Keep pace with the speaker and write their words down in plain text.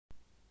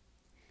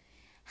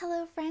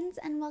Hello, friends,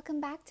 and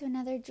welcome back to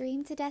another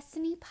Dream to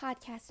Destiny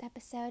podcast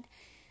episode.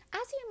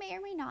 As you may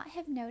or may not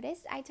have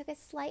noticed, I took a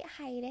slight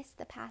hiatus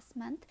the past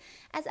month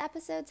as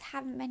episodes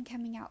haven't been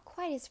coming out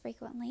quite as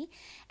frequently,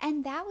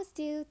 and that was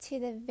due to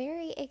the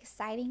very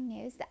exciting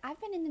news that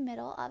I've been in the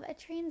middle of a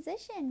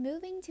transition,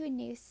 moving to a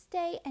new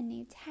state, a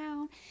new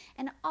town,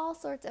 and all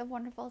sorts of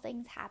wonderful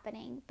things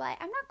happening. But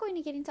I'm not going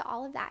to get into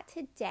all of that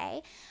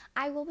today.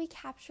 I will be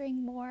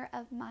capturing more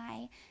of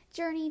my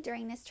journey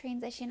during this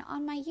transition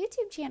on my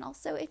YouTube channel.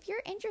 So if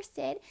you're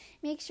interested,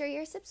 make sure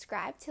you're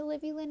subscribed to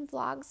Livy Lynn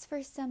Vlogs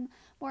for some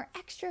more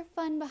extra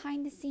fun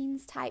behind the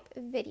scenes type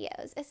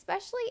videos,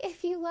 especially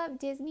if you love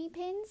Disney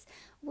pins.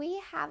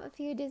 We have a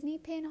few Disney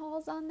pin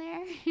hauls on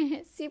there.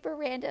 Super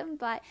random,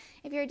 but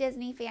if you're a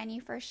Disney fan, you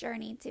for sure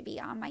need to be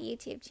on my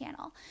YouTube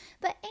channel.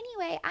 But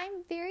anyway,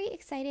 I'm very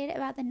excited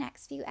about the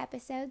next few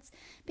episodes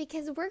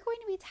because we're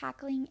going to be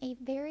tackling a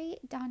very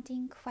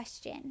daunting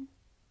question.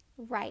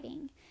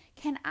 Writing.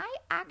 Can I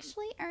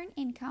actually earn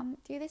income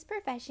through this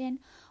profession,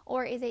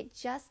 or is it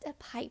just a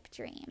pipe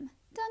dream?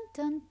 Dun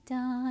dun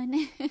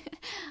dun.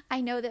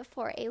 I know that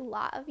for a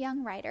lot of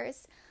young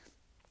writers,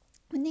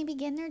 when they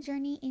begin their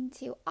journey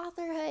into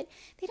authorhood,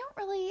 they don't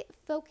really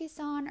focus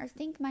on or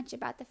think much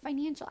about the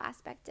financial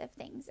aspect of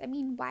things. I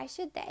mean, why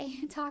should they?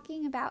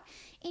 Talking about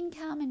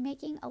income and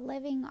making a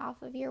living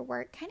off of your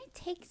work kind of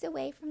takes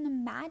away from the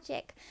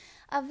magic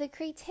of the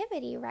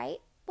creativity, right?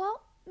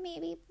 Well,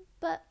 maybe,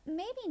 but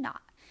maybe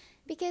not.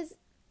 Because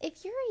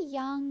if you're a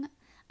young,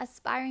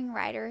 aspiring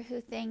writer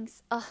who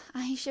thinks,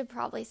 I should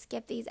probably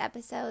skip these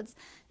episodes.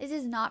 This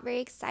is not very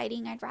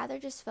exciting. I'd rather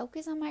just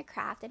focus on my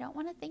craft. I don't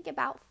want to think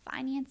about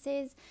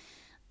finances.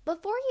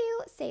 Before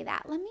you say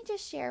that, let me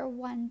just share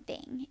one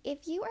thing.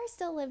 If you are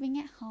still living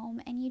at home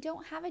and you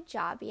don't have a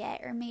job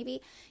yet, or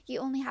maybe you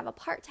only have a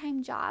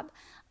part-time job,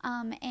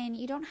 and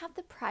you don't have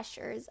the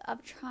pressures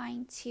of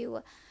trying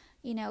to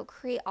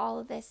create all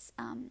of this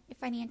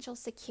financial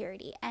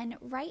security. And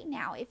right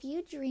now, if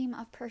you dream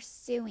of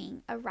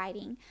pursuing a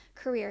writing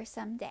career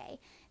someday,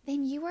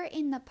 then you are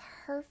in the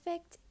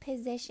perfect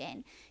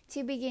position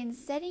to begin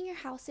setting your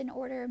house in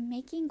order,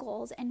 making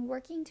goals, and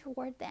working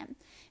toward them,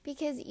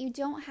 because you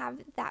don't have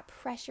that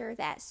pressure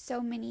that so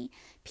many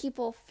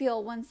people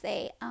feel once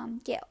they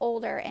get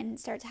older and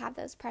start to have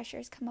those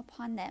pressures come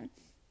upon them.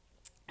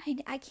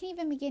 I can't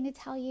even begin to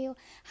tell you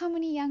how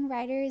many young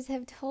writers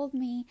have told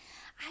me,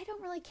 I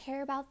don't really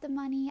care about the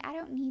money, I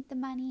don't need the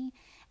money.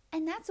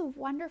 And that's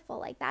wonderful.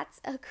 Like,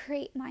 that's a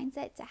great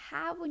mindset to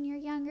have when you're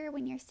younger,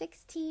 when you're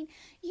 16.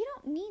 You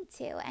don't need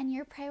to, and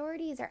your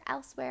priorities are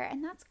elsewhere,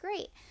 and that's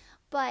great.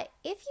 But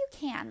if you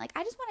can,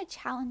 I just want to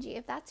challenge you,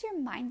 if that's your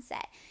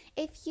mindset,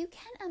 if you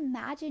can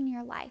imagine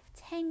your life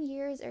 10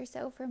 years or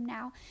so from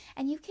now,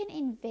 and you can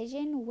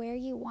envision where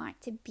you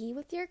want to be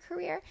with your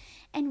career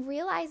and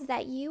realize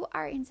that you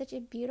are in such a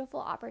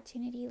beautiful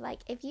opportunity,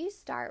 if you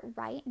start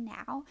right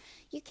now,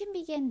 you can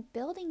begin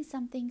building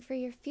something for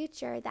your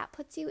future that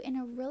puts you in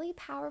a really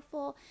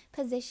powerful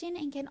position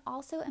and can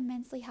also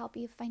immensely help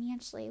you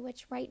financially,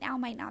 which right now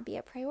might not be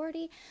a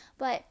priority,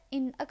 but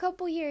in a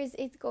couple years,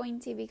 it's going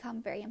to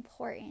become very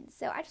important.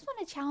 So I just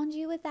want to challenge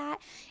you with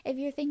that. If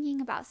you're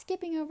thinking about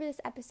skipping over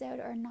this episode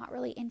or not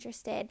really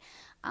interested,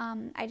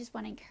 I just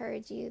want to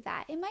encourage you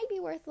that it might be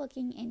worth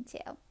looking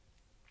into.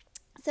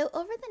 So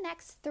over the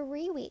next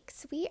 3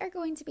 weeks, we are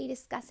going to be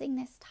discussing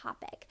this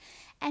topic,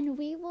 and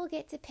we will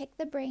get to pick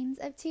the brains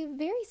of two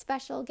very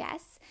special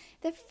guests.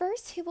 The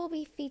first who will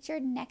be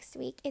featured next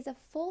week is a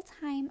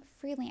full-time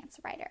freelance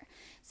writer.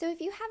 So if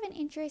you have an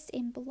interest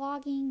in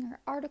blogging or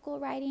article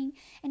writing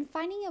and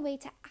finding a way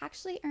to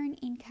actually earn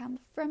income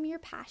from your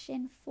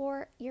passion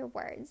for your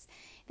words,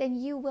 then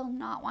you will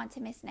not want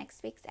to miss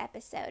next week's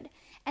episode.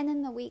 And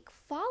then the week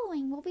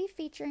following, we'll be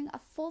featuring a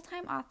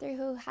full-time author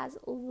who has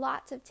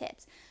lots of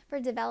tips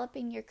for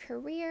developing your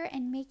career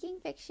and making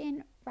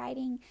fiction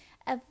writing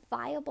a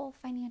viable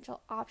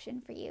financial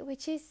option for you,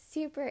 which is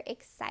super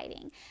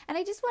exciting. And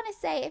I just want to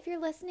say, if you're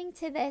listening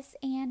to this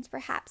and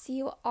perhaps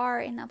you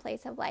are in a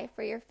place of life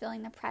where you're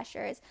feeling the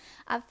pressures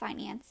of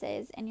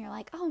finances and you're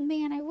like, oh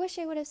man, I wish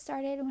I would have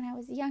started when I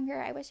was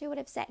younger. I wish I would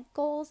have set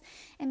goals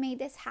and made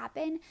this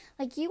happen.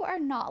 You are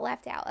not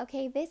left out,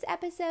 okay? This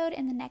episode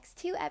and the next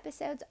 2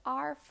 episodes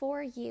are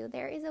for you.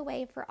 There is a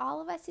way for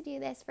all of us to do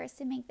this, for us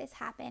to make this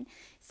happen.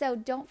 So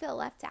don't feel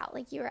left out.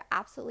 You are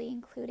absolutely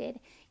included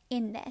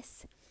in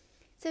this.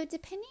 So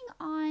depending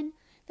on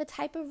the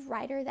type of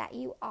writer that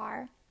you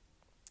are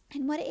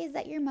and what it is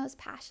that you're most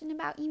passionate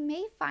about, you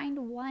may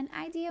find one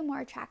idea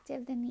more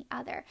attractive than the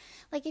other.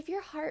 If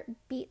your heart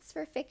beats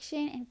for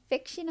fiction and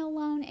fiction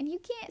alone, and you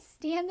can't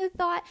stand the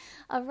thought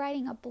of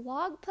writing a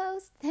blog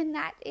post, then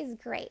that is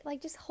great.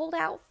 Just hold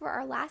out for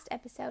our last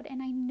episode,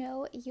 and I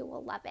know you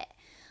will love it.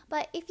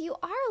 But if you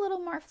are a little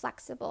more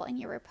flexible in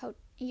your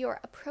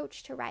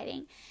approach to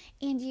writing,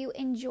 and you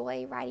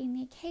enjoy writing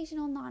the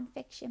occasional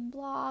nonfiction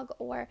blog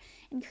or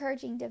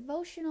encouraging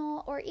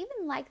devotional, or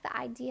even like the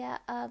idea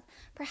of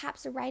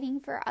perhaps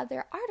writing for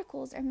other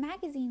articles or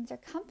magazines or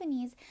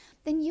companies,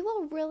 then you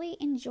will really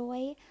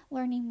enjoy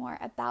learning more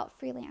about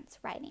freelance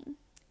writing.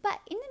 But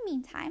in the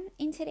meantime,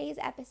 in today's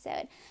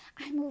episode,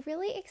 I'm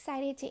really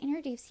excited to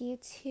introduce you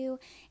to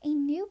a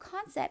new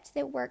concept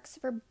that works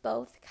for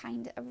both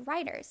kind of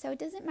writers. So it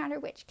doesn't matter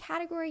which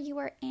category you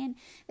are in,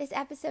 this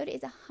episode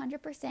is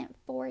 100%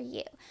 for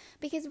you,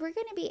 because we're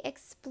going to be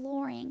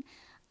exploring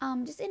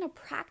just in a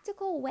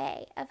practical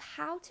way of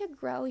how to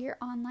grow your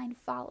online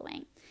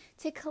following,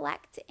 to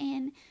collect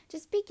and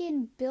just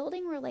begin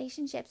building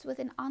relationships with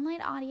an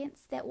online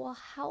audience that will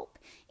help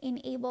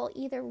enable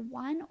either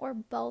one or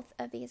both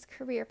of these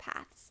career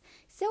paths.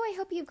 So I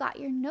hope you've got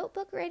your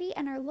notebook ready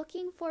and are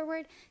looking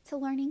forward to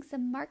learning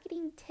some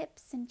marketing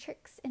tips and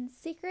tricks and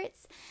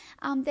secrets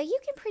that you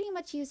can pretty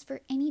much use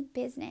for any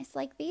business.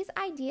 Like, these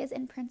ideas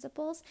and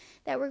principles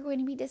that we're going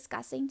to be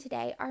discussing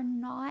today are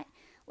not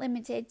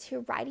limited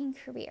to writing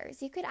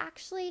careers. You could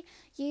actually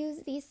use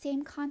these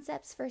same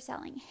concepts for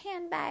selling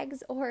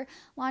handbags or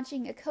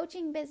launching a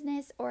coaching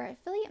business or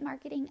affiliate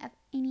marketing of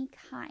any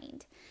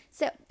kind.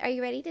 So, are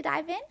you ready to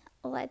dive in?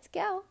 Let's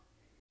go.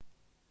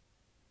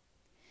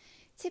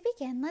 To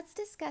begin, let's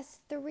discuss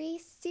 3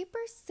 super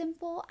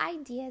simple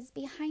ideas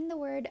behind the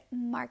word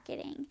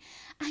marketing.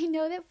 I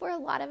know that for a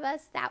lot of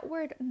us, that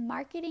word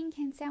marketing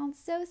can sound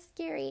so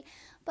scary,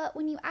 but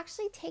when you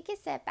actually take a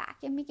step back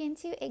and begin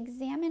to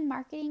examine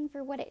marketing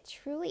for what it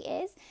truly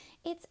is,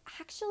 it's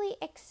actually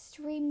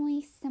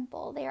extremely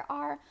simple. There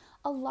are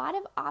a lot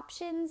of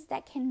options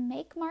that can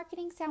make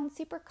marketing sound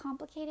super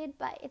complicated,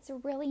 but it's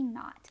really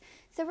not.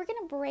 So we're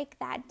going to break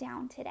that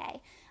down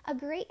today. A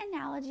great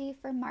analogy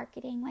for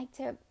marketing, like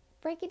to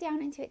break it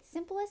down into its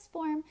simplest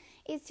form,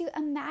 is to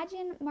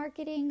imagine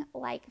marketing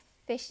like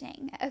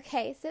fishing.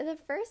 Okay, so the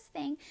first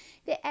thing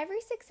that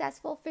every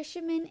successful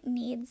fisherman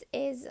needs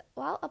is,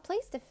 well, a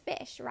place to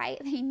fish,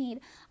 right? They need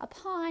a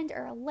pond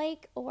or a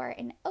lake or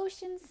an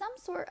ocean, some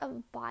sort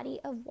of body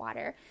of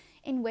water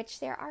in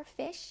which there are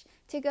fish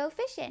to go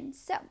fish in.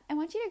 So I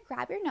want you to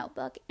grab your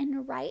notebook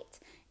and write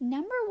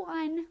number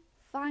 1,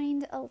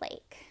 find a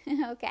lake.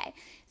 Okay,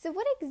 so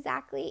what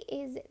exactly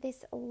is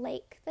this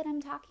lake that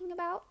I'm talking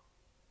about?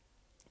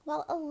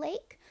 Well, a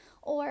lake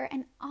or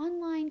an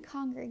online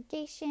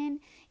congregation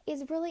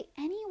is really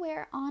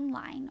anywhere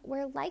online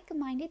where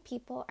like-minded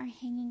people are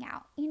hanging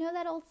out. You know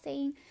that old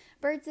saying,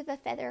 birds of a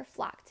feather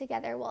flock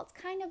together? Well,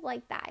 it's kind of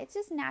like that. It's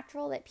just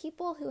natural that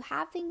people who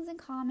have things in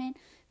common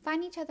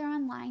find each other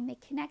online, they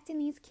connect in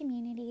these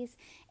communities,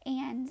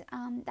 and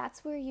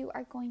that's where you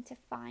are going to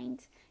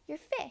find your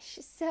fish.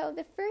 So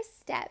the first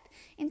step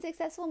in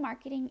successful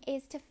marketing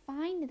is to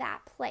find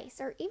that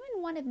place, or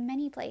even one of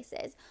many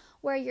places,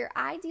 where your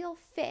ideal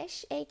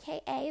fish,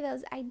 aka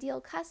those ideal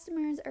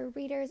customers or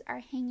readers, are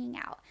hanging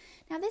out.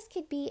 Now, this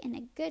could be in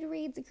a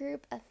Goodreads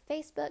group, a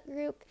Facebook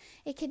group.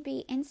 It could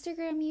be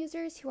Instagram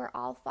users who are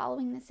all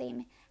following the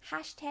same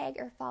hashtag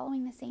or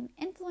following the same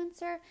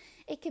influencer.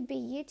 It could be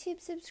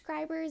YouTube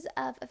subscribers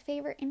of a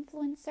favorite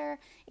influencer.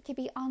 It could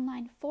be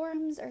online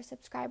forums or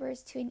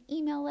subscribers to an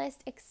email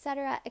list,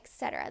 etc.,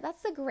 etc.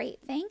 That's the great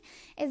thing,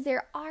 is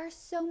there are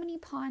so many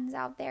ponds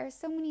out there,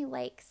 so many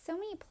lakes, so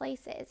many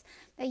places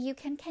that you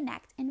can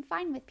connect and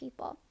find with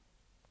people.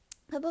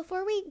 But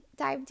before we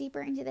dive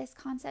deeper into this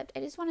concept, I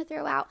just want to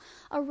throw out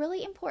a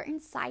really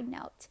important side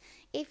note.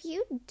 If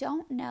you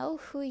don't know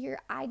who your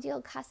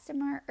ideal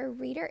customer or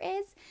reader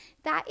is,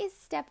 that is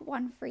step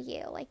 1 for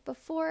you. Like,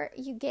 before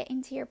you get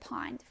into your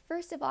pond,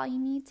 first of all, you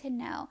need to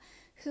know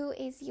who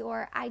is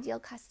your ideal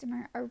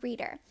customer or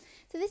reader.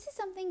 So this is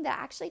something that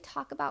I actually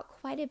talk about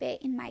quite a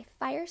bit in my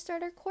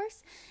Firestarter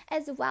course,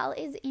 as well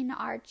as in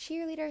our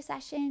cheerleader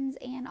sessions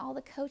and all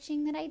the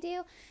coaching that I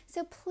do.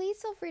 So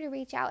please feel free to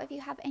reach out if you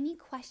have any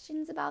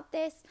questions about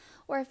this,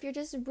 or if you're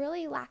just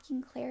really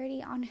lacking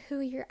clarity on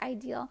who your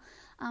ideal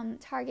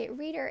target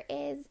reader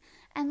is.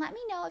 And let me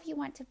know if you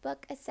want to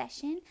book a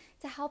session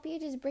to help you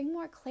just bring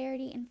more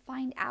clarity and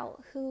find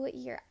out who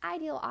your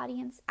ideal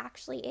audience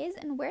actually is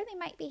and where they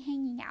might be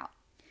hanging out.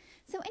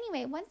 So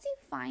anyway, once you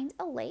find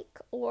a lake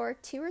or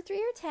 2 or 3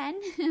 or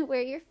 10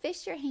 where your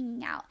fish are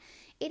hanging out,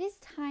 it is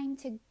time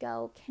to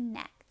go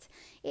connect.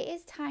 It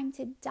is time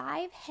to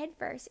dive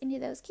headfirst into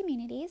those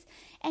communities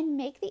and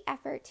make the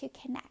effort to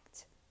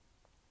connect.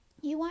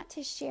 You want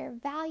to share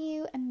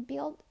value and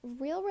build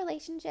real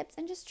relationships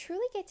and just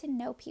truly get to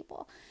know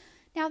people.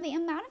 Now, the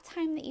amount of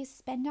time that you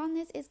spend on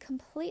this is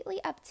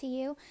completely up to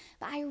you,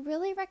 but I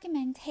really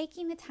recommend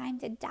taking the time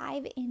to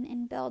dive in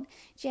and build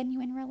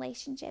genuine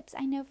relationships.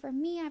 I know for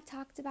me, I've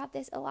talked about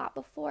this a lot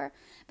before,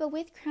 but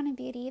with Crown of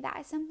Beauty, that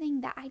is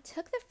something that I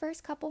took the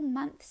first couple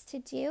months to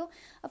do.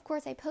 Of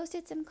course, I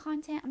posted some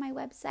content on my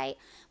website,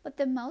 but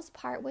the most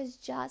part was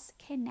just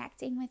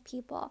connecting with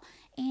people,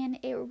 and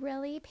it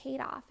really paid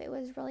off. It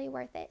was really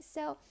worth it.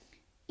 So,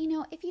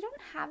 if you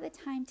don't have the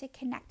time to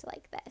connect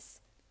like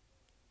this,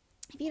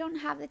 if you don't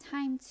have the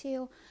time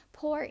to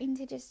pour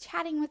into just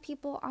chatting with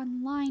people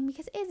online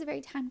because it is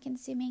very time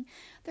consuming,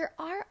 there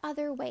are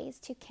other ways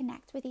to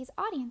connect with these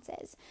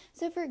audiences.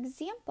 So for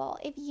example,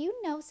 if you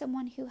know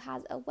someone who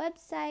has a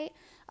website,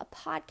 a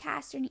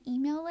podcast, or an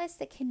email list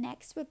that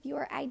connects with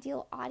your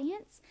ideal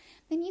audience,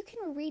 then you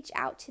can reach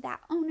out to that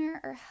owner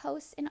or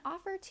host and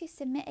offer to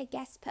submit a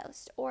guest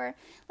post, or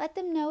let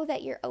them know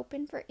that you're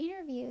open for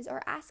interviews,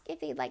 or ask if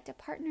they'd like to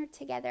partner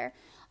together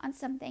on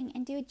something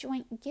and do a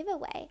joint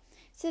giveaway.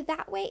 So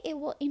that way it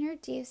will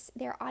introduce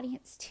their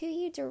audience to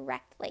you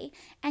directly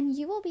and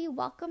you will be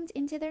welcomed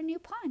into their new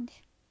pond.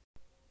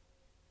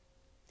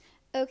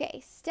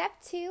 Okay, step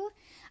 2,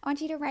 I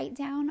want you to write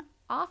down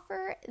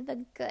offer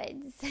the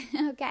goods,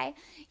 okay?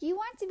 You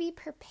want to be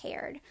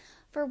prepared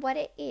for what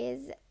it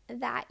is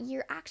that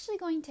you're actually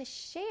going to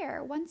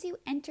share once you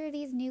enter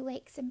these new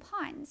lakes and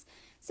ponds.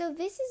 So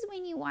this is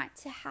when you want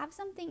to have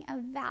something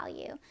of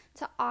value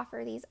to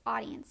offer these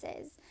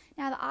audiences.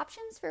 Now, the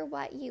options for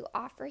what you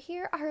offer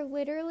here are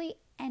literally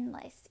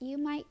endless. You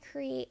might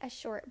create a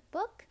short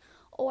book,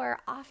 or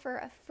offer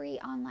a free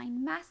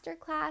online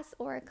masterclass,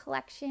 or a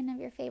collection of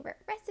your favorite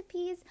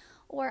recipes,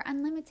 or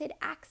unlimited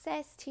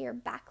access to your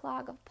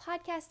backlog of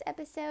podcast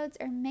episodes,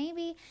 or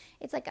maybe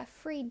it's like a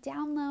free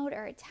download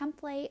or a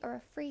template or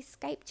a free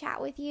Skype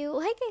chat with you.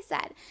 Like I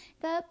said,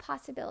 the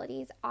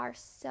possibilities are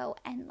so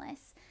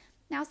endless.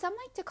 Now, some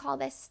like to call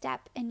this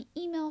step an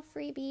email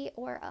freebie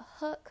or a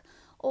hook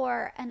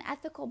or an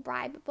ethical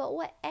bribe, but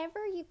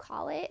whatever you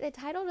call it, the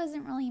title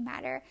doesn't really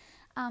matter.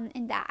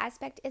 In that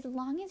aspect, as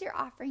long as you're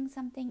offering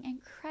something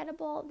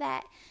incredible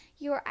that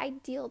your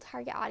ideal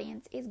target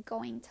audience is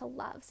going to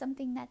love,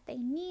 something that they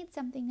need,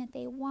 something that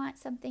they want,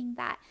 something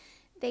that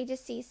they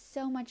just see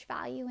so much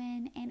value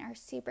in and are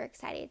super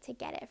excited to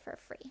get it for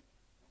free.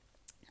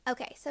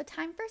 Okay, so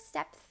time for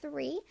step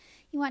 3.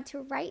 You want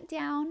to write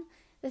down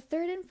the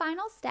third and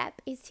final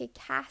step is to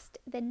cast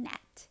the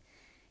net.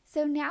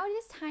 So now it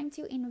is time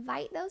to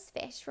invite those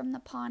fish from the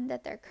pond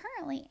that they're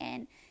currently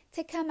in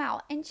to come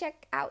out and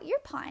check out your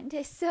pond.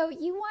 So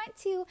you want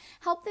to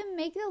help them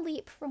make the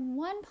leap from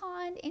one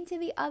pond into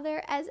the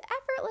other as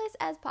effortless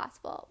as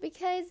possible,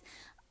 because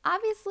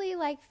obviously,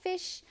 like,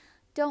 fish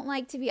don't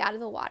like to be out of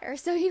the water.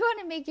 So you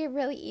want to make it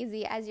really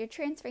easy as you're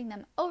transferring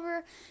them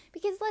over,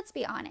 because let's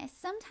be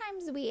honest,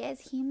 sometimes we as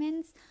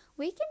humans,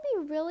 we can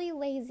be really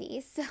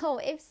lazy. So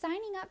if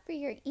signing up for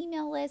your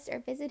email list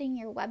or visiting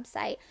your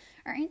website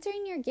or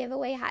entering your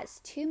giveaway has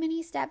too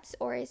many steps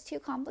or is too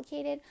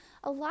complicated,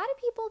 a lot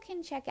of people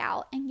can check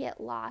out and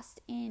get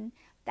lost in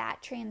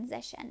that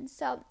transition.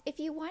 So if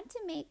you want to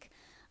make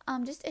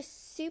just a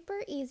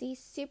super easy,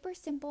 super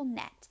simple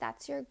net,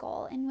 that's your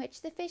goal, in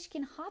which the fish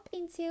can hop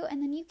into,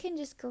 and then you can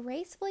just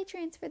gracefully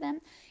transfer them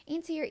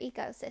into your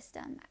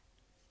ecosystem.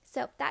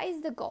 So that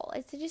is the goal,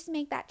 is to just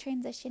make that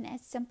transition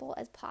as simple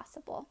as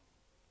possible.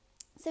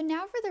 So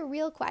now for the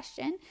real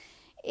question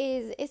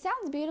is, it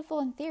sounds beautiful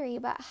in theory,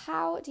 but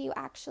how do you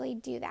actually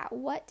do that?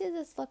 What does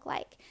this look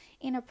like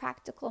in a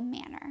practical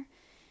manner?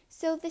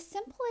 So the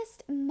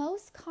simplest,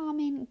 most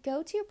common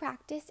go-to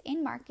practice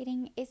in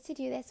marketing is to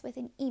do this with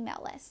an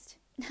email list.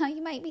 Now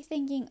you might be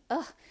thinking,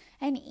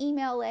 an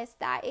email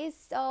list, that is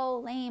so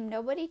lame.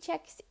 Nobody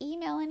checks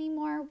email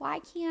anymore.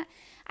 Why can't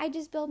I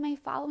just build my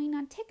following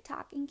on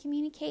TikTok and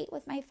communicate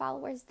with my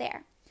followers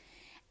there?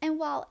 And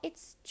while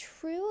it's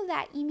true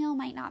that email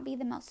might not be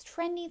the most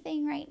trendy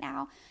thing right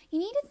now, you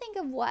need to think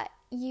of what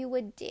you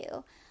would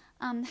do.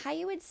 How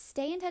you would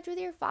stay in touch with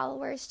your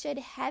followers should,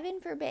 heaven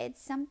forbid,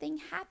 something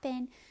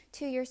happen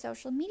to your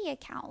social media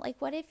account. Like,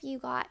 what if you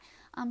got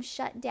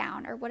shut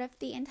down, or what if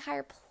the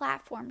entire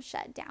platform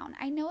shut down?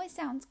 I know it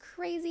sounds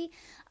crazy,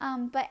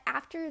 but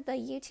after the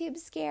YouTube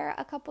scare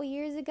a couple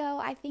years ago,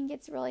 I think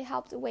it's really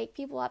helped wake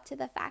people up to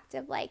the fact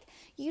of, like,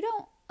 you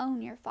don't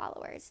own your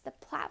followers. The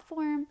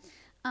platform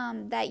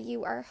that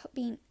you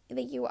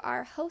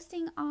are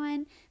hosting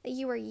on, that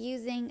you are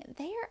using,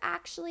 they are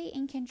actually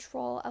in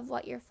control of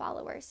what your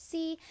followers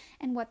see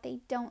and what they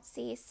don't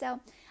see. So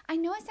I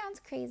know it sounds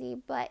crazy,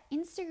 but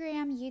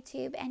Instagram,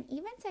 YouTube, and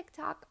even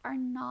TikTok are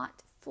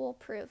not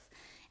foolproof.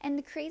 And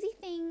the crazy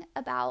thing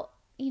about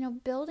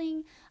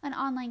building an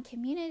online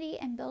community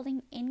and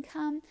building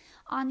income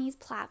on these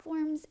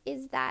platforms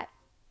is that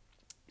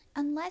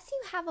unless you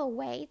have a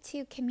way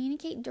to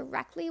communicate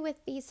directly with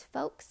these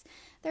folks,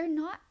 they're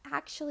not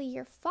actually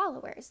your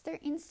followers. They're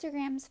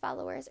Instagram's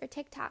followers or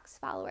TikTok's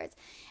followers.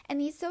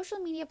 And these social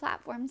media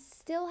platforms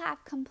still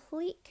have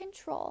complete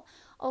control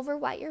over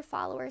what your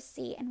followers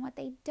see and what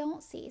they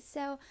don't see.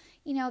 So,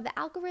 the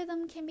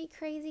algorithm can be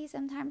crazy.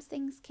 Sometimes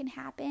things can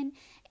happen,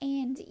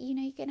 and,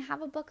 you can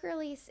have a book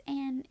release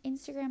and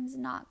Instagram's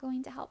not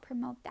going to help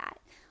promote that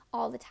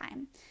all the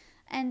time.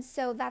 And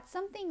so that's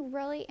something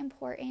really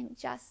important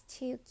just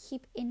to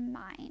keep in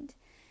mind.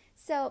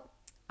 So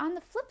on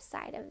the flip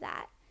side of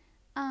that,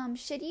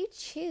 should you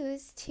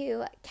choose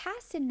to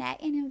cast a net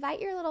and invite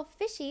your little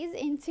fishies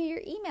into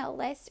your email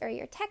list or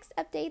your text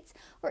updates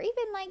or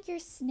even like your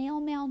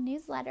snail mail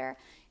newsletter,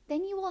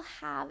 then you will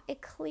have a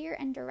clear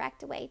and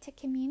direct way to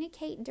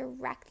communicate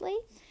directly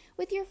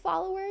with your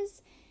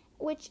followers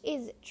which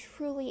is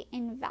truly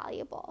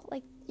invaluable.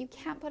 Like, you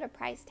can't put a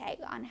price tag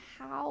on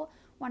how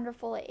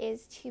wonderful it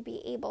is to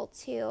be able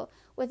to,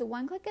 with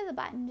one click of the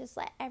button, just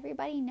let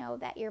everybody know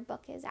that your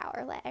book is out,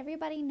 or let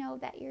everybody know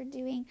that you're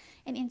doing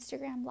an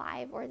Instagram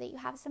live, or that you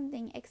have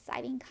something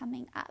exciting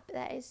coming up.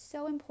 That is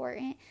so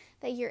important,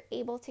 that you're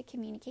able to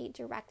communicate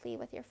directly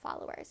with your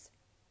followers.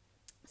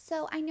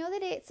 So I know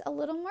that it's a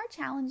little more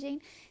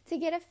challenging to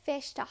get a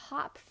fish to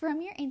hop from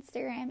your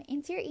Instagram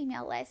into your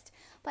email list,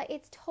 but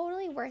it's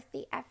totally worth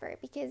the effort,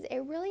 because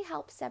it really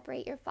helps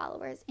separate your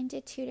followers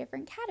into two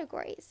different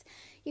categories.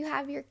 You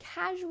have your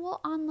casual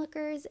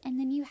onlookers, and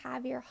then you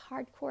have your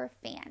hardcore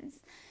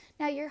fans.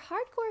 Now, your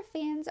hardcore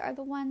fans are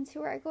the ones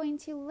who are going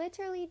to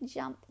literally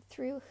jump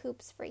through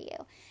hoops for you.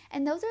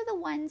 And those are the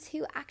ones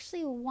who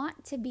actually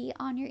want to be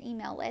on your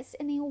email list,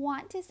 and they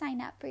want to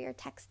sign up for your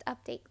text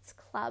updates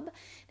club.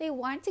 They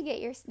want to get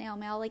your snail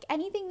mail, like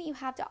anything that you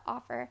have to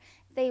offer,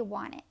 they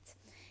want it.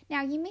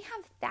 Now, you may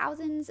have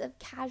thousands of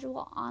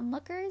casual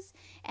onlookers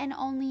and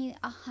only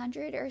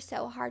 100 or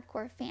so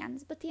hardcore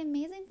fans, but the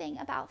amazing thing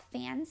about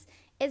fans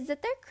is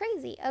that they're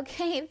crazy,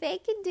 okay? They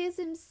can do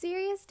some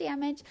serious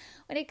damage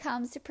when it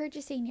comes to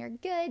purchasing your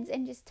goods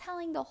and just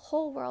telling the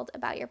whole world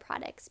about your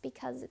products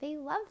because they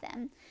love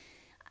them.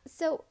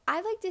 So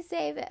I like to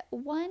say that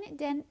one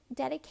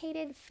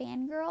dedicated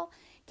fangirl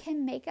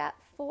can make up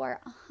for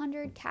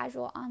 100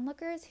 casual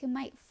onlookers who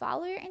might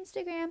follow your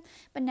Instagram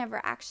but never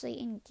actually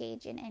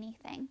engage in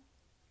anything.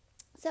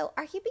 So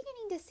are you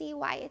beginning to see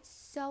why it's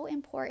so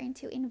important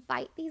to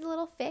invite these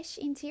little fish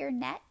into your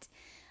net?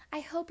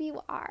 I hope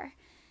you are.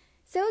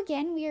 So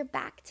again, we are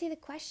back to the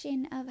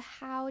question of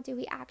how do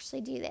we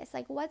actually do this?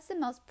 Like, what's the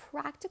most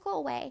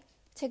practical way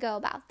to go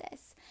about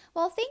this?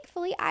 Well,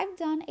 thankfully, I've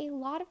done a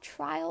lot of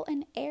trial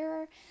and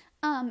error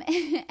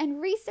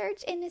and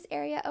research in this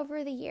area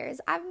over the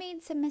years. I've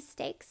made some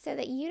mistakes so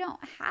that you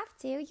don't have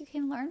to. You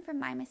can learn from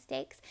my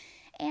mistakes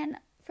and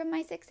from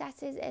my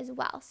successes as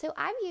well. So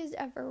I've used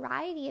a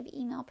variety of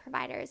email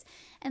providers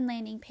and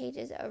landing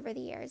pages over the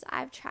years.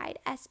 I've tried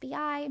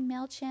SBI,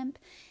 MailChimp,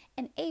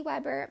 and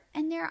Aweber,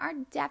 and there are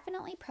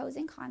definitely pros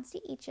and cons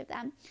to each of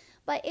them.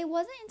 But it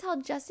wasn't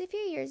until just a few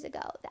years ago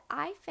that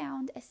I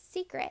found a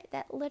secret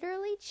that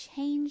literally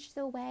changed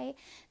the way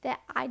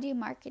that I do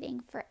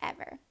marketing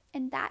forever.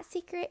 And that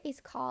secret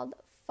is called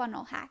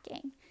funnel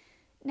hacking.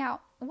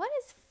 Now, what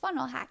is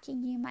funnel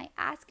hacking, you might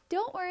ask?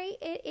 Don't worry,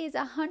 it is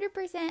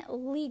 100%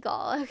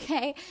 legal,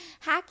 okay?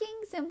 Hacking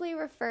simply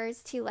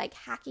refers to like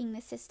hacking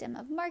the system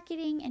of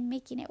marketing and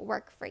making it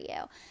work for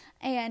you.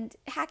 And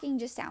hacking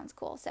just sounds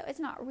cool, so it's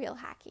not real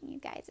hacking, you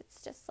guys.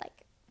 It's just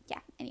like, yeah,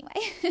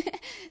 anyway.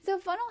 So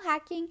funnel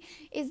hacking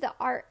is the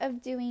art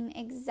of doing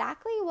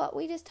exactly what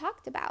we just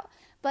talked about,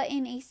 but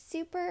in a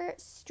super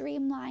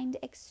streamlined,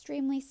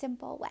 extremely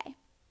simple way.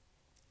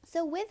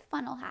 So with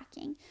funnel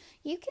hacking,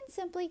 you can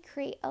simply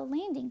create a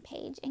landing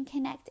page and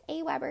connect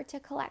Aweber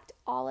to collect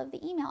all of the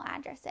email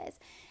addresses.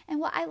 And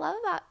what I love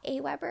about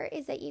Aweber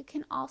is that you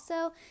can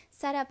also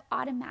set up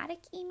automatic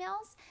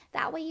emails.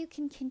 That way you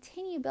can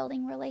continue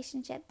building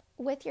relationship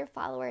with your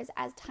followers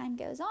as time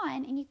goes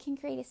on, and you can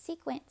create a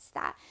sequence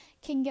that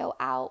can go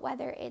out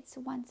whether it's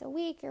once a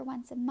week or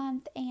once a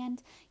month,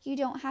 and you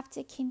don't have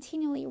to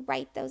continually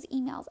write those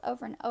emails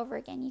over and over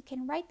again. You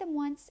can write them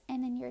once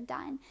and then you're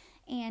done.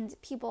 And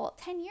people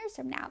 10 years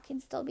from now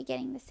can still be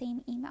getting the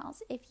same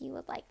emails if you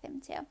would like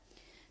them to.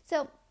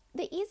 So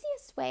the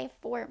easiest way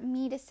for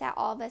me to set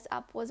all this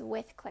up was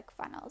with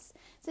ClickFunnels.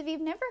 So if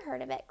you've never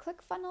heard of it,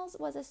 ClickFunnels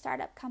was a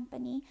startup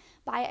company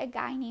by a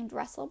guy named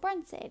Russell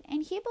Brunson,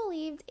 and he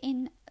believed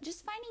in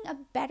just finding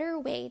a better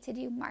way to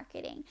do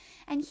marketing.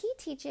 And he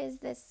teaches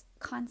this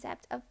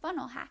concept of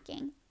funnel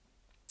hacking.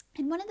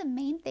 And one of the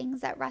main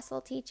things that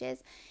Russell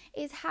teaches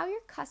is how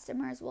your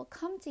customers will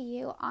come to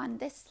you on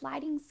this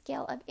sliding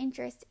scale of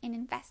interest in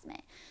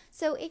investment.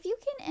 So if you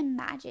can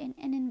imagine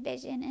and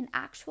envision an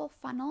actual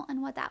funnel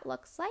and what that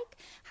looks like,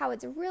 how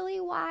it's really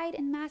wide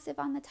and massive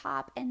on the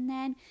top, and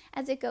then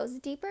as it goes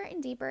deeper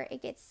and deeper,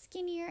 it gets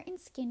skinnier and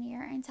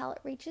skinnier until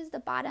it reaches the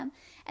bottom,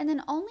 and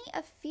then only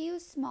a few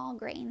small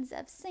grains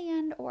of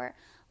sand or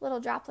little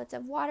droplets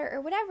of water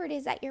or whatever it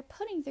is that you're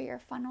putting through your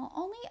funnel,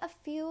 only a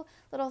few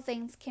little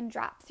things can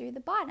drop through the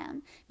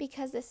bottom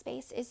because the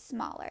space is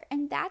smaller.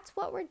 And that's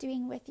what we're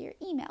doing with your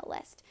email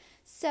list.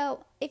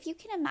 So if you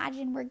can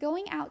imagine, we're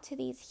going out to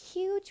these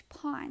huge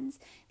ponds,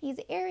 these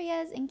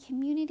areas and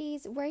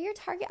communities where your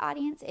target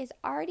audience is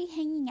already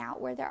hanging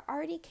out, where they're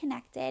already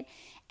connected,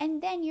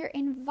 and then you're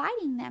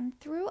inviting them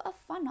through a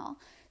funnel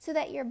so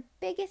that your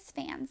biggest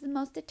fans, the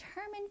most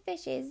determined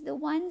fishes, the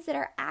ones that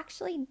are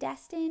actually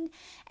destined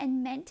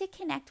and meant to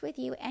connect with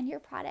you and your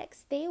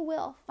products, they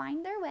will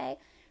find their way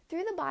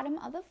through the bottom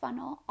of the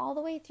funnel all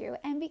the way through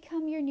and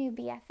become your new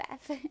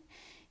BFF.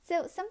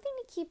 So something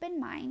to keep in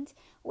mind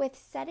with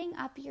setting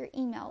up your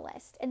email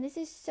list, and this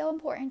is so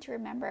important to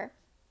remember,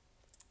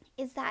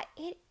 is that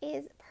it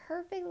is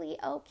perfectly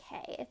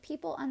okay if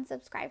people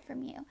unsubscribe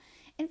from you.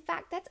 In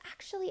fact, that's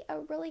actually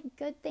a really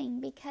good thing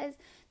because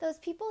those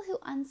people who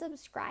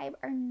unsubscribe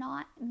are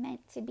not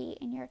meant to be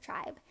in your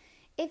tribe.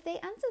 If they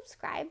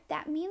unsubscribe,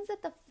 that means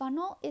that the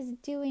funnel is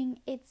doing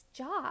its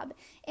job.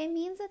 It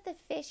means that the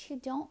fish who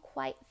don't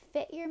quite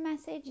fit your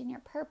message and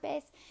your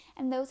purpose,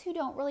 and those who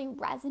don't really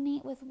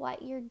resonate with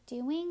what you're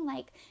doing,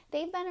 like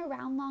they've been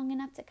around long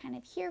enough to kind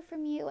of hear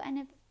from you,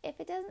 and if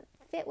it doesn't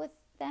fit with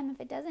them, if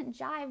it doesn't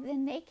jive,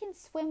 then they can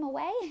swim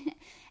away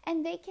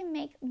and they can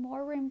make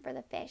more room for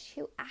the fish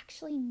who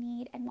actually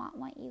need and want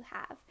what you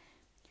have.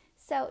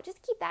 So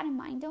just keep that in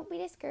mind. Don't be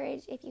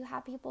discouraged if you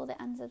have people that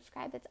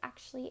unsubscribe. It's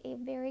actually a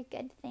very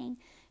good thing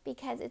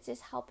because it's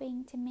just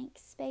helping to make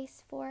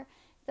space for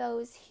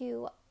those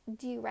who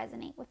do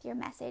resonate with your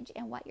message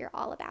and what you're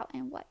all about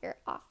and what you're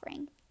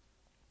offering.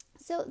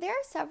 So there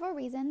are several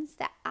reasons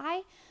that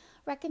I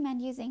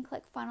recommend using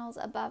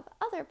ClickFunnels above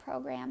other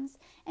programs,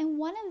 and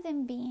one of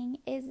them being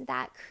is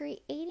that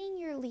creating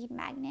your lead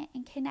magnet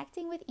and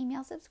connecting with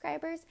email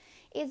subscribers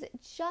is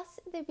just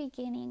the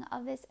beginning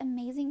of this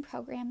amazing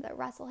program that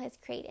Russell has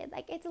created.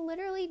 Like, it's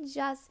literally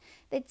just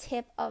the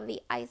tip of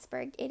the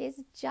iceberg. It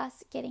is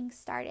just getting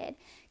started.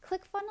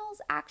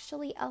 ClickFunnels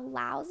actually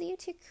allows you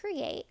to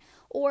create,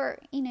 or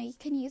you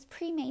can use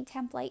pre-made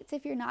templates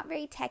if you're not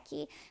very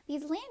techy,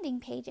 these landing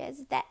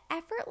pages that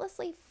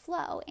effortlessly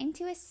flow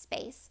into a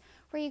space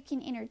where you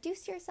can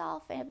introduce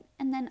yourself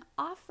and then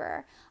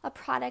offer a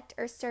product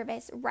or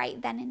service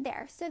right then and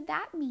there. So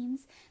that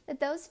means that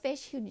those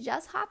fish who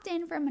just hopped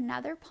in from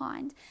another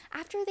pond,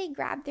 after they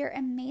grab their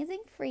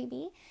amazing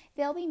freebie,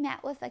 they'll be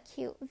met with a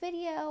cute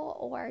video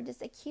or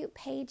just a cute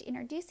page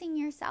introducing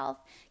yourself,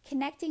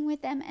 connecting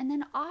with them, and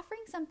then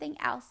offering something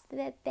else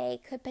that they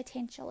could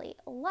potentially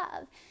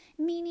love.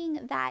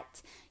 Meaning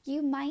that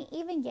you might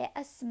even get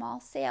a small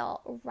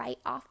sale right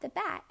off the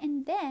bat.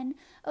 And then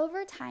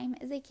over time,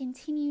 as they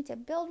continue to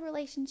build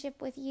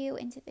relationship with you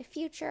into the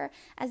future,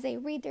 as they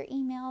read their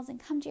emails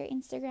and come to your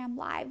Instagram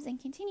lives and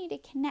continue to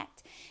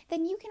connect,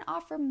 then you can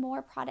offer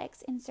more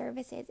products and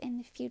services in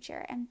the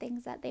future and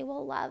things that they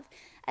will love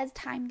as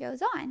time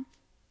goes on.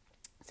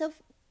 So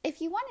if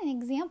you want an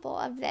example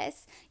of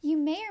this, you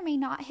may or may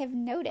not have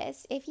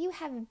noticed, if you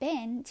have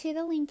been to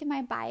the link in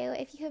my bio,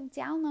 if you have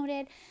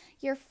downloaded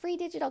your free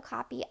digital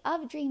copy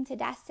of Dream to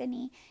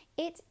Destiny,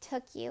 it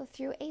took you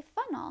through a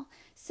funnel.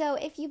 So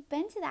if you've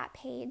been to that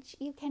page,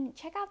 you can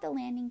check out the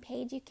landing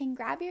page, you can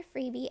grab your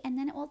freebie, and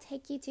then it will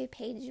take you to a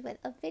page with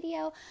a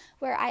video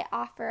where I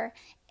offer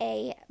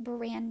a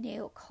brand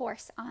new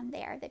course on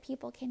there that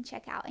people can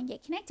check out and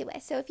get connected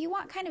with. So if you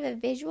want kind of a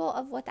visual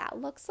of what that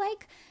looks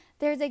like,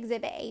 there's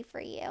Exhibit A for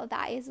you.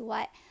 That is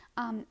what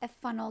a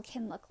funnel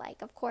can look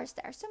like. Of course,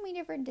 there are so many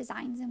different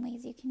designs and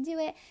ways you can do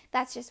it.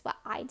 That's just what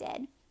I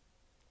did.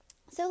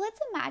 So let's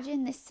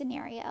imagine this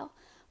scenario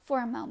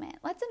for a moment.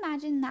 Let's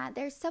imagine that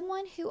there's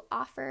someone who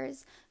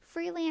offers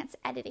freelance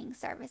editing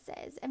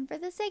services. And for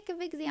the sake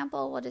of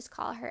example, we'll just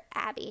call her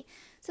Abby.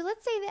 So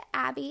let's say that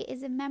Abby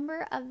is a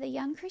member of the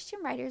Young Christian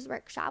Writers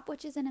Workshop,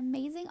 which is an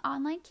amazing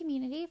online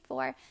community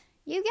for,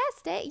 you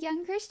guessed it,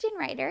 young Christian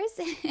writers.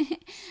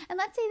 And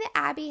let's say that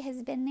Abby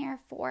has been there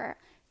for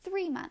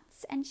 3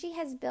 months and she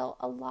has built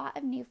a lot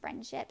of new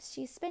friendships.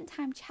 She's spent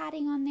time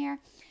chatting on there.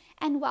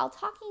 And while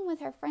talking with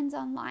her friends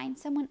online,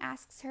 someone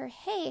asks her,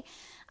 hey,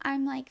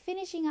 I'm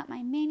finishing up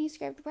my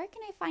manuscript. Where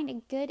can I find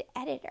a good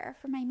editor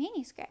for my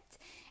manuscript?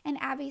 And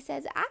Abby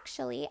says,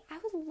 actually, I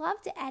would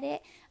love to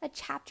edit a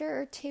chapter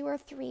or 2 or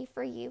 3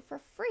 for you for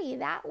free.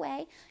 That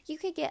way you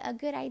could get a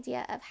good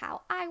idea of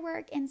how I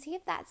work and see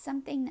if that's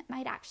something that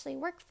might actually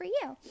work for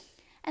you.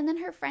 And then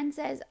her friend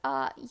says,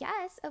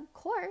 yes, of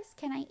course.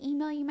 Can I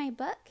email you my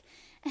book?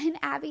 And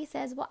Abby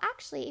says, well,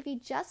 actually, if you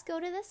just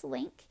go to this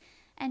link,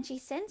 and she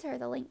sends her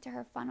the link to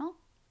her funnel,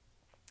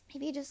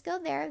 if you just go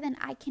there, then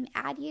I can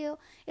add you.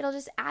 It'll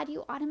just add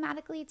you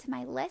automatically to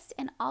my list,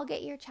 and I'll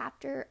get to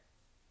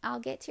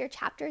your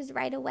chapters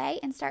right away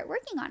and start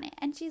working on it.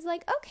 And she's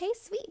like, okay,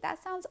 sweet,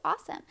 that sounds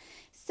awesome.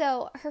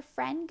 So her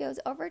friend goes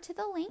over to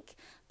the link,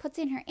 puts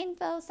in her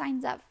info,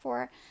 signs up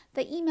for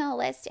the email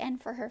list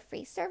and for her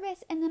free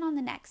service. And then on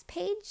the next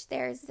page,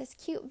 there's this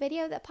cute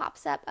video that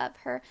pops up of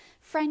her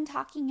friend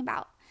talking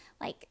about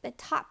the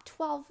top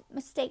 12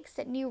 mistakes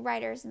that new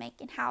writers make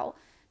and how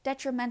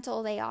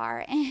detrimental they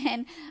are,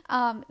 and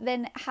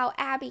then how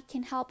Abby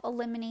can help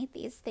eliminate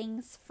these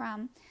things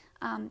from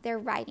their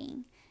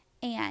writing,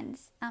 and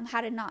how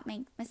to not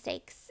make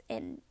mistakes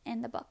in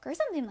the book or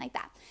something like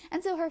that.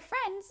 And so her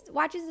friend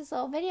watches this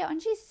little video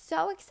and she's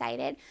so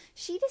excited.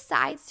 She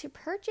decides to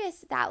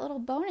purchase that little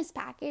bonus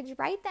package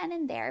right then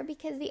and there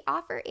because the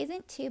offer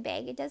isn't too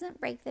big. It doesn't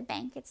break the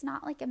bank. It's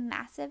not like a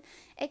massive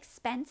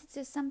expense. It's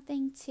just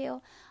something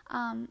to,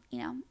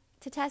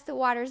 to test the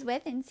waters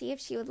with and see if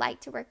she would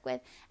like to work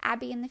with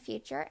Abby in the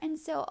future. And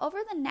so over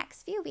the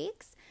next few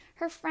weeks,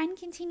 her friend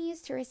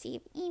continues to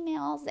receive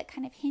emails that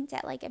kind of hint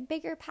at a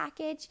bigger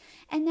package.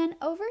 And then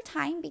over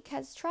time,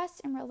 because trust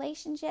and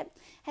relationship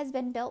has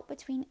been built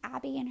between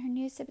Abby and her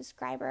new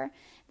subscriber,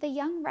 the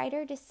young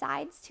writer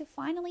decides to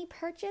finally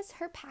purchase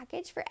her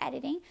package for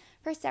editing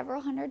for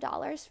several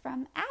 $100s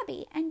from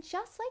Abby. And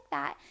just like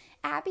that,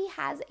 Abby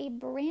has a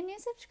brand new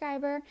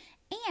subscriber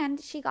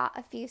and she got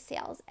a few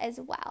sales as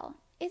well.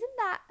 Isn't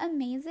that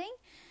amazing?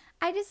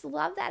 I just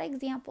love that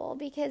example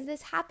because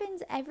this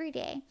happens every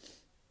day.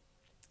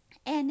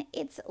 And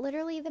it's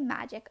literally the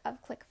magic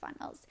of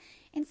ClickFunnels.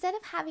 Instead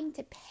of having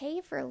to pay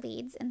for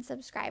leads and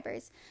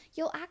subscribers,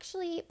 you'll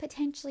actually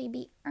potentially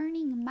be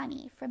earning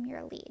money from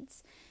your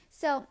leads.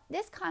 So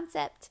this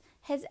concept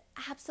has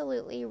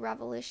absolutely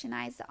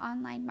revolutionized the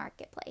online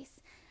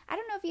marketplace. I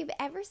don't know if you've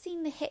ever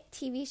seen the hit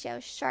TV show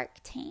Shark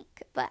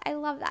Tank, but I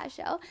love that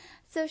show.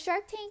 So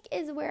Shark Tank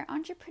is where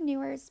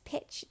entrepreneurs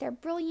pitch their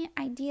brilliant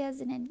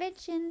ideas and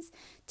inventions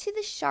to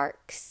the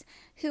sharks,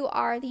 who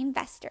are the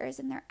investors,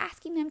 and they're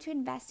asking them to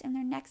invest in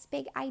their next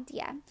big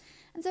idea.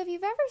 And so if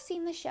you've ever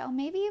seen the show,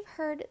 maybe you've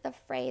heard the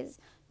phrase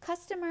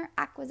customer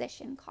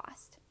acquisition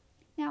cost.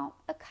 Now,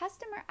 a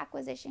customer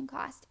acquisition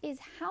cost is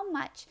how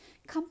much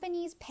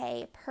companies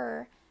pay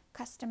per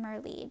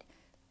customer lead.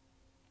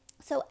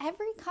 So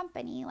every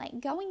company,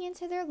 like going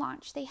into their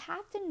launch, they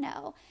have to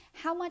know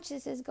how much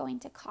this is going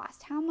to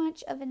cost, how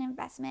much of an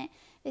investment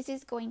this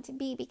is going to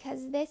be,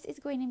 because this is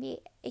going to be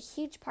a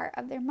huge part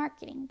of their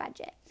marketing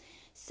budget.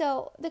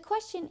 So the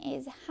question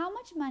is, how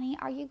much money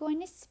are you going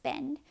to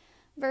spend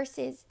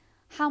versus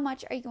how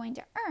much are you going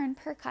to earn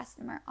per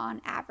customer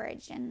on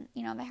average? And,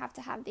 they have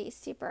to have these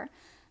super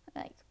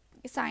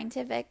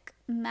scientific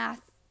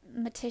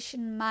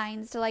mathematician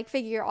minds to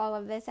figure all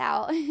of this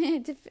out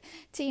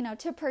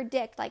to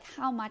predict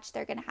how much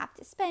they're going to have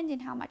to spend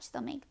and how much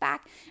they'll make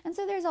back. And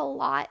so there's a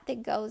lot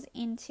that goes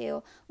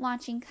into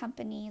launching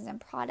companies and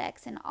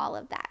products and all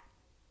of that.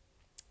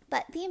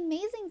 But the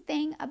amazing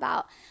thing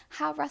about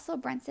how Russell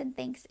Brunson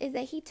thinks is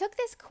that he took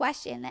this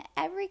question that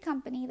every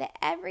company, that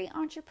every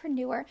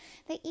entrepreneur,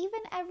 that even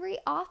every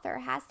author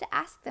has to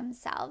ask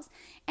themselves,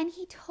 and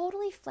he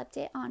totally flipped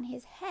it on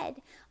its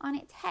head.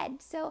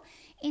 So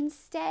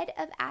instead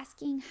of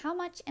asking how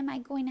much am I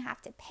going to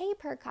have to pay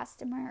per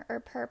customer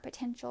or per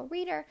potential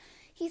reader,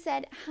 he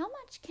said, how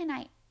much can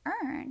I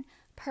earn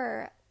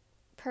per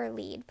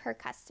lead, per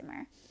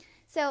customer?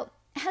 So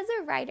as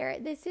a writer,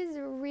 this is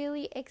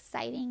really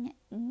exciting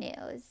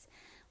news.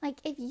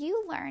 If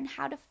you learn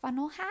how to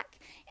funnel hack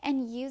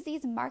and use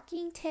these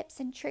marketing tips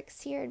and tricks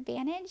to your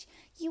advantage,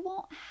 you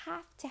won't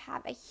have to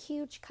have a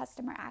huge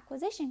customer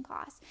acquisition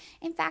cost.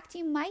 In fact,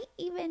 you might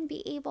even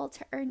be able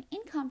to earn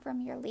income from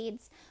your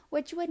leads,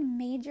 which would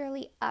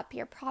majorly up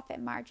your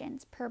profit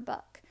margins per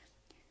book.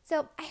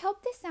 So I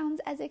hope this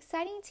sounds as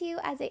exciting to you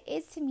as it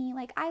is to me.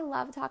 I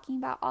love talking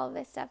about all of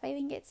this stuff. I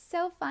think it's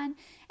so fun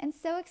and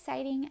so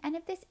exciting. And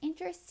if this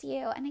interests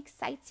you and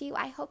excites you,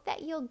 I hope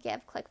that you'll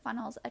give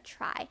ClickFunnels a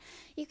try.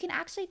 You can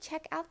actually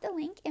check out the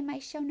link in my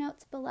show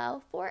notes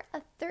below for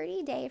a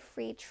 30-day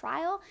free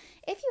trial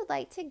if you'd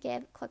like to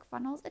give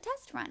ClickFunnels a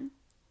test run.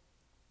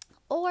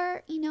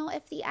 Or,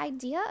 if the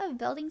idea of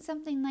building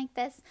something like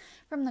this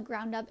from the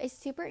ground up is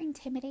super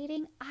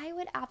intimidating, I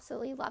would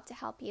absolutely love to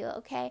help you,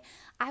 okay?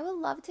 I would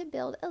love to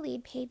build a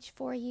lead page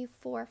for you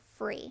for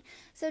free.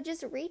 So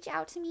just reach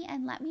out to me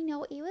and let me know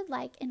what you would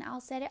like, and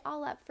I'll set it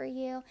all up for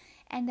you.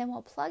 And then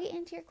we'll plug it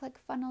into your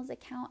ClickFunnels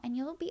account and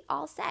you'll be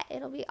all set.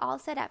 It'll be all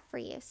set up for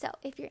you. So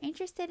if you're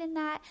interested in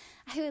that,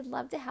 I would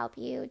love to help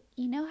you.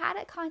 You know how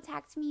to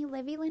contact me,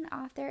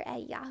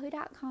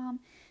 LivyLynnAuthor@yahoo.com.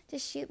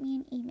 Just shoot me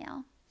an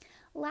email.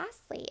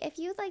 Lastly, if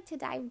you'd like to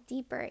dive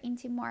deeper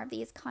into more of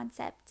these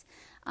concepts,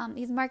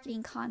 these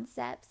marketing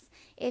concepts,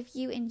 if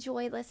you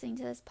enjoy listening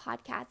to this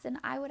podcast, then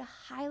I would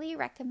highly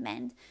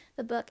recommend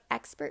the book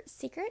Expert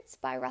Secrets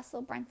by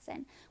Russell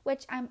Brunson,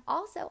 which I'm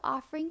also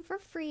offering for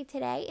free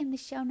today in the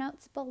show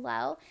notes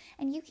below.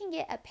 And you can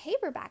get a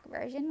paperback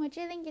version, which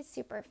I think is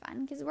super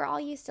fun because we're all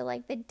used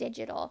to the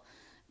digital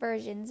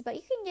versions, but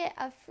you can get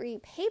a free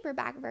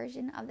paperback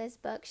version of this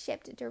book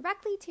shipped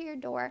directly to your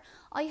door.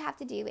 All you have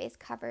to do is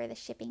cover the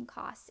shipping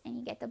costs and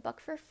you get the book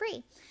for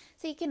free.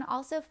 So you can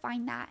also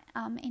find that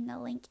in the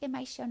link in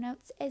my show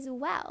notes as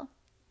well.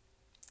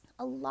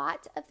 A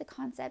lot of the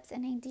concepts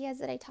and ideas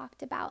that I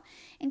talked about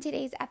in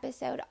today's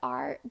episode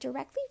are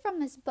directly from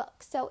this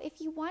book. So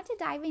if you want to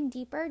dive in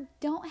deeper,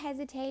 don't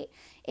hesitate.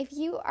 If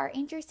you are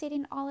interested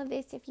in all of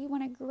this, if you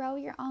want to grow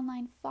your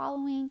online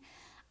following,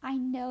 I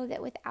know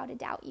that without a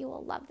doubt you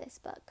will love this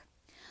book.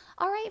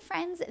 All right,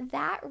 friends,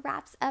 that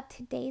wraps up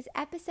today's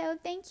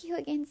episode. Thank you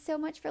again so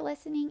much for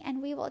listening, and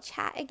we will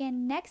chat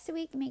again next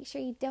week. Make sure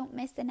you don't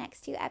miss the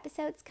next 2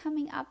 episodes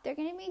coming up. They're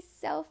going to be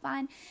so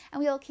fun, and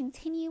we will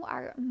continue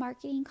our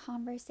marketing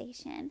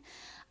conversation.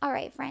 All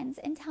right, friends,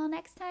 until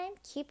next time,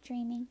 keep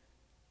dreaming.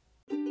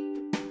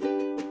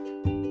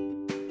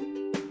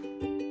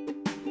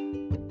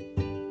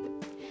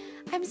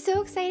 I'm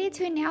so excited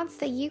to announce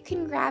that you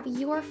can grab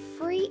your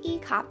free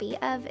e-copy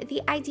of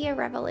The Idea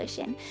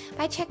Revolution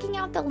by checking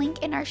out the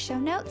link in our show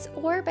notes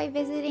or by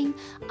visiting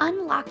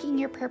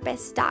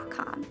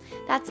unlockingyourpurpose.com.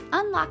 That's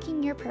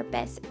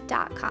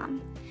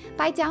unlockingyourpurpose.com.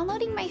 By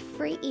downloading my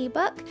free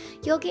ebook,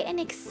 you'll get an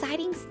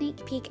exciting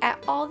sneak peek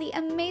at all the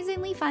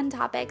amazingly fun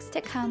topics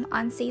to come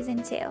on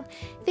season 2.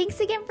 Thanks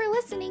again for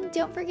listening.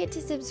 Don't forget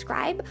to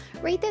subscribe,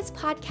 rate this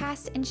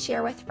podcast, and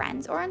share with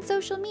friends or on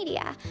social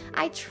media.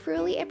 I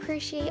truly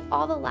appreciate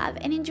all the the love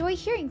and enjoy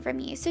hearing from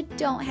you, so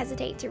don't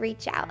hesitate to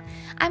reach out.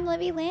 I'm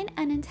Livy Lynn,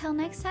 and until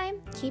next time,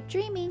 keep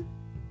dreaming.